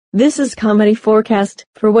This is Comedy Forecast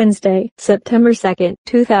for Wednesday, September 2nd,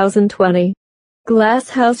 2020. Glass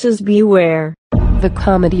houses beware. The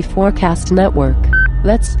Comedy Forecast Network.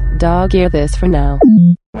 Let's dog ear this for now.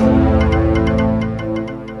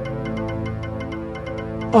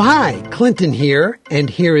 Oh, hi, Clinton here, and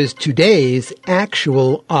here is today's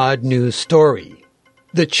actual odd news story.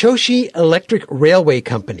 The Choshi Electric Railway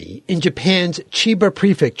Company in Japan's Chiba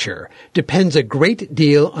Prefecture depends a great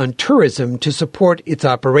deal on tourism to support its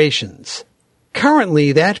operations.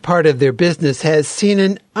 Currently, that part of their business has seen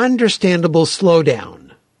an understandable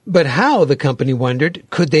slowdown. But how, the company wondered,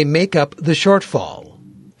 could they make up the shortfall?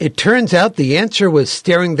 It turns out the answer was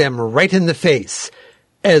staring them right in the face,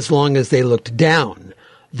 as long as they looked down.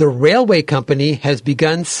 The railway company has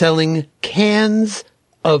begun selling cans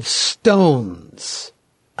of stones.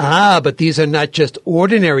 But these are not just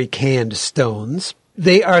ordinary canned stones.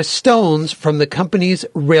 They are stones from the company's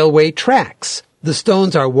railway tracks. The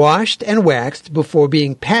stones are washed and waxed before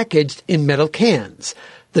being packaged in metal cans.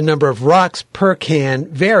 The number of rocks per can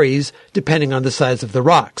varies depending on the size of the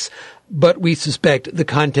rocks, but we suspect the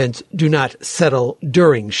contents do not settle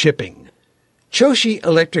during shipping. Choshi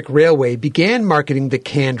Electric Railway began marketing the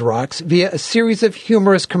canned rocks via a series of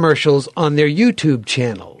humorous commercials on their YouTube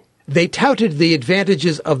channel. They touted the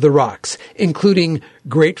advantages of the rocks, including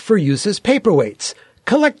great for use as paperweights,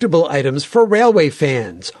 collectible items for railway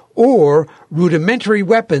fans, or rudimentary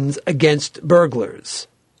weapons against burglars.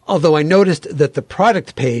 Although I noticed that the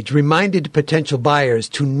product page reminded potential buyers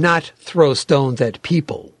to not throw stones at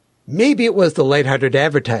people. Maybe it was the lighthearted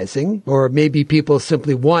advertising, or maybe people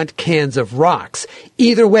simply want cans of rocks.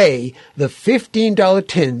 Either way, the $15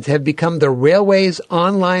 tins have become the railway's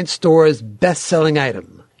online store's best-selling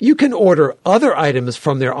item. You can order other items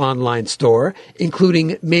from their online store,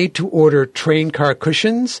 including made-to-order train car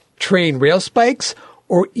cushions, train rail spikes,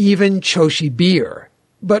 or even Choshi beer.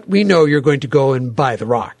 But we know you're going to go and buy the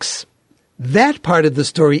rocks. That part of the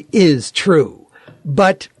story is true.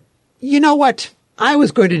 But you know what? I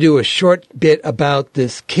was going to do a short bit about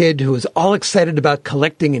this kid who is all excited about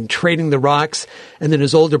collecting and trading the rocks, and then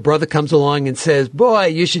his older brother comes along and says, boy,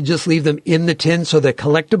 you should just leave them in the tin so they're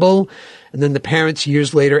collectible. And then the parents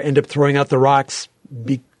years later end up throwing out the rocks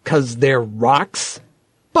because they're rocks.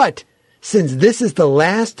 But since this is the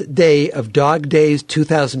last day of Dog Days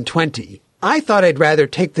 2020, I thought I'd rather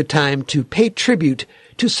take the time to pay tribute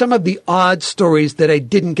to some of the odd stories that I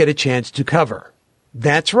didn't get a chance to cover.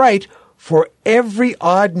 That's right. For every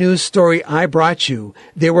odd news story I brought you,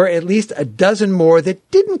 there were at least a dozen more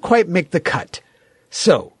that didn't quite make the cut.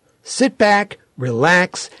 So, sit back,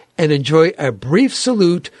 relax, and enjoy a brief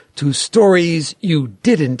salute to stories you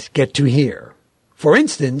didn't get to hear. For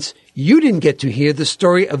instance, you didn't get to hear the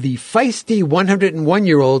story of the feisty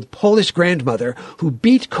 101-year-old Polish grandmother who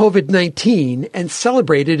beat COVID-19 and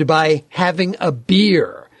celebrated by having a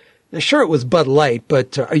beer. Now, sure, it was Bud Light,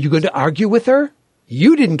 but are you going to argue with her?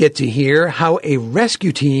 You didn't get to hear how a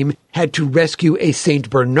rescue team had to rescue a St.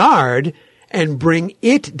 Bernard and bring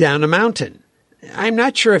it down a mountain. I'm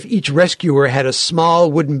not sure if each rescuer had a small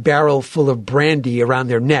wooden barrel full of brandy around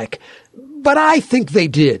their neck, but I think they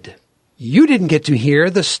did. You didn't get to hear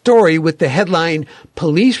the story with the headline,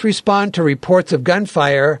 Police Respond to Reports of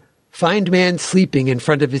Gunfire, Find Man Sleeping in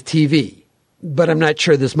Front of His TV. But I'm not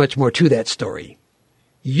sure there's much more to that story.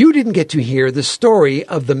 You didn't get to hear the story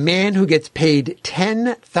of the man who gets paid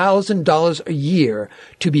 $10,000 a year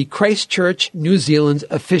to be Christchurch, New Zealand's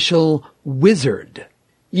official wizard.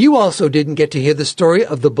 You also didn't get to hear the story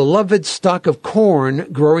of the beloved stalk of corn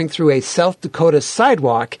growing through a South Dakota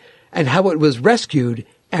sidewalk and how it was rescued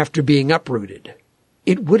after being uprooted.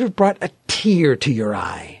 It would have brought a tear to your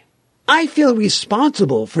eye. I feel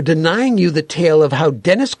responsible for denying you the tale of how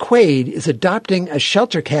Dennis Quaid is adopting a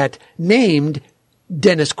shelter cat named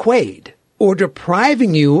Dennis Quaid, or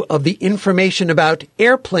depriving you of the information about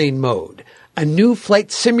Airplane Mode, a new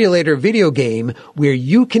flight simulator video game where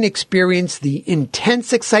you can experience the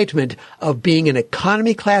intense excitement of being an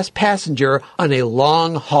economy class passenger on a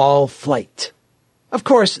long-haul flight. Of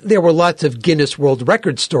course, there were lots of Guinness World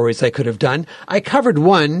Record stories I could have done. I covered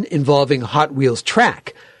one involving Hot Wheels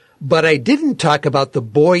track, but I didn't talk about the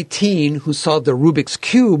boy teen who solved the Rubik's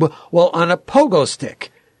Cube while on a pogo stick.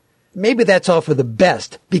 Maybe that's all for the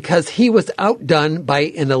best, because he was outdone by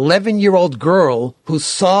an 11-year-old girl who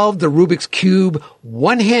solved the Rubik's Cube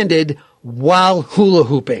one-handed while hula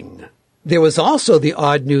hooping. There was also the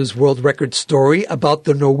Odd News World Record story about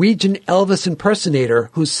the Norwegian Elvis impersonator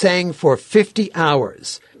who sang for 50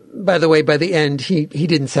 hours. By the way, by the end, he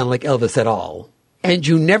didn't sound like Elvis at all. And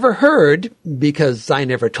you never heard, because I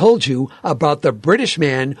never told you, about the British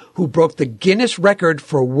man who broke the Guinness record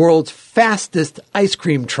for world's fastest ice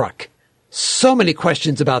cream truck. So many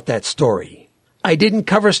questions about that story. I didn't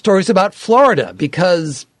cover stories about Florida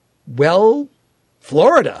because, well,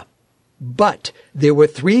 Florida. But there were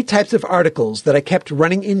 3 types of articles that I kept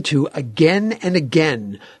running into again and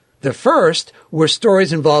again. The first were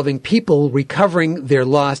stories involving people recovering their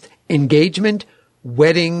lost engagement,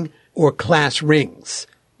 wedding, or class rings.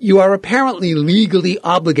 You are apparently legally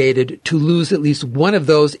obligated to lose at least one of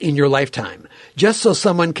those in your lifetime, just so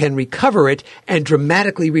someone can recover it and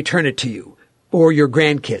dramatically return it to you, or your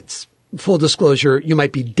grandkids. Full disclosure, you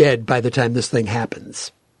might be dead by the time this thing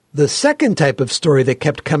happens. The second type of story that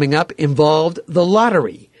kept coming up involved the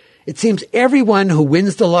lottery. It seems everyone who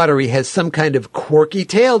wins the lottery has some kind of quirky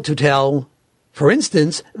tale to tell. For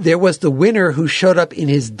instance, there was the winner who showed up in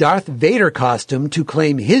his Darth Vader costume to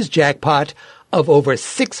claim his jackpot of over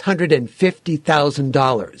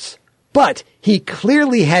 $650,000. But he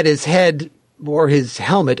clearly had his head, or his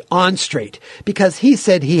helmet, on straight, because he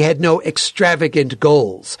said he had no extravagant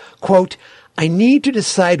goals. Quote, "I need to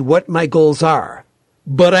decide what my goals are,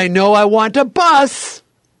 but I know I want a bus."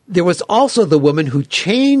 There was also the woman who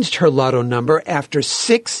changed her lotto number after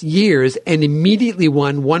 6 years and immediately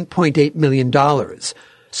won $1.8 million.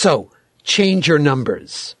 So, change your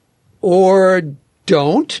numbers. Or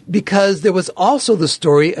don't, because there was also the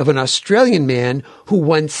story of an Australian man who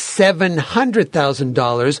won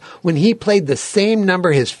 $700,000 when he played the same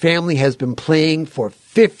number his family has been playing for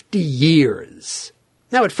 50 years.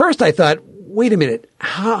 Now, at first I thought, wait a minute,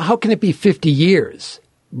 how can it be 50 years?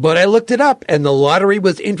 But I looked it up, and the lottery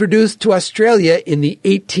was introduced to Australia in the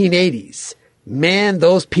 1880s. Man,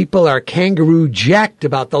 those people are kangaroo jacked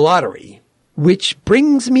about the lottery. Which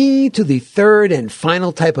brings me to the third and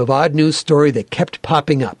final type of odd news story that kept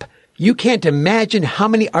popping up. You can't imagine how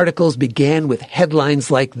many articles began with headlines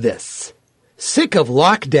like this. Sick of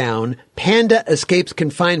lockdown, panda escapes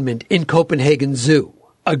confinement in Copenhagen Zoo.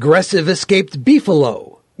 Aggressive escaped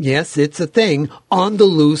beefalo. Yes, it's a thing, on the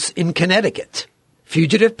loose in Connecticut.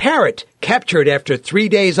 Fugitive parrot captured after 3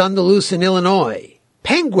 days on the loose in Illinois.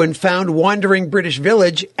 Penguin found wandering British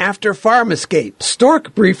village after farm escape.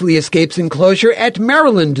 Stork briefly escapes enclosure at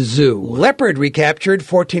Maryland Zoo. Leopard recaptured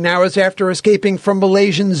 14 hours after escaping from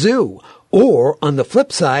Malaysian Zoo. Or, on the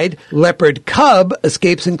flip side, leopard cub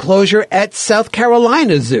escapes enclosure at South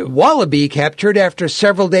Carolina Zoo. Wallaby captured after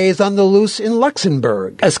several days on the loose in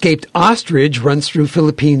Luxembourg. Escaped ostrich runs through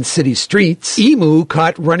Philippine city streets. Emu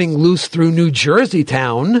caught running loose through New Jersey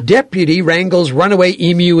town. Deputy wrangles runaway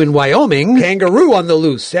emu in Wyoming. Kangaroo on the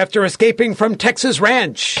loose after escaping from Texas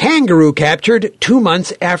ranch. Kangaroo captured 2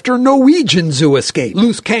 months after Norwegian Zoo escape.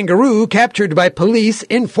 Loose kangaroo captured by police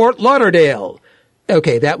in Fort Lauderdale.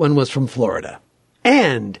 Okay, that one was from Florida.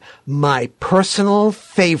 And my personal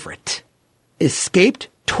favorite, escaped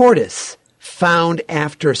tortoise found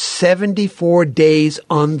after 74 days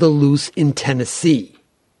on the loose in Tennessee.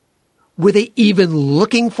 Were they even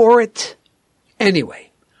looking for it?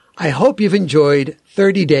 Anyway, I hope you've enjoyed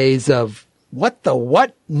 30 days of what the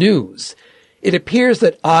what news. It appears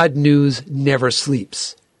that odd news never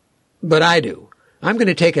sleeps. But I do. I'm going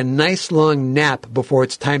to take a nice long nap before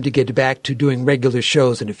it's time to get back to doing regular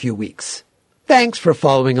shows in a few weeks. Thanks for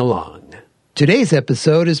following along. Today's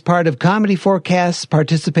episode is part of Comedy Forecast's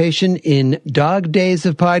participation in Dog Days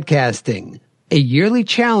of Podcasting, a yearly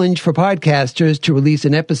challenge for podcasters to release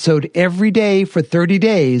an episode every day for 30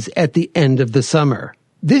 days at the end of the summer.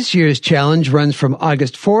 This year's challenge runs from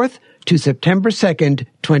August 4th to September 2nd,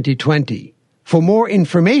 2020. For more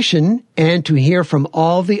information and to hear from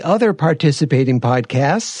all the other participating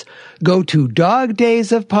podcasts, go to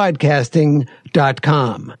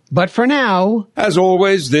dogdaysofpodcasting.com. But for now, as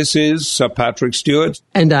always, this is Sir Patrick Stewart.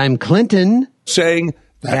 And I'm Clinton. Saying,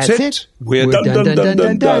 that's it. We're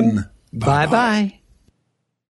done. Bye-bye.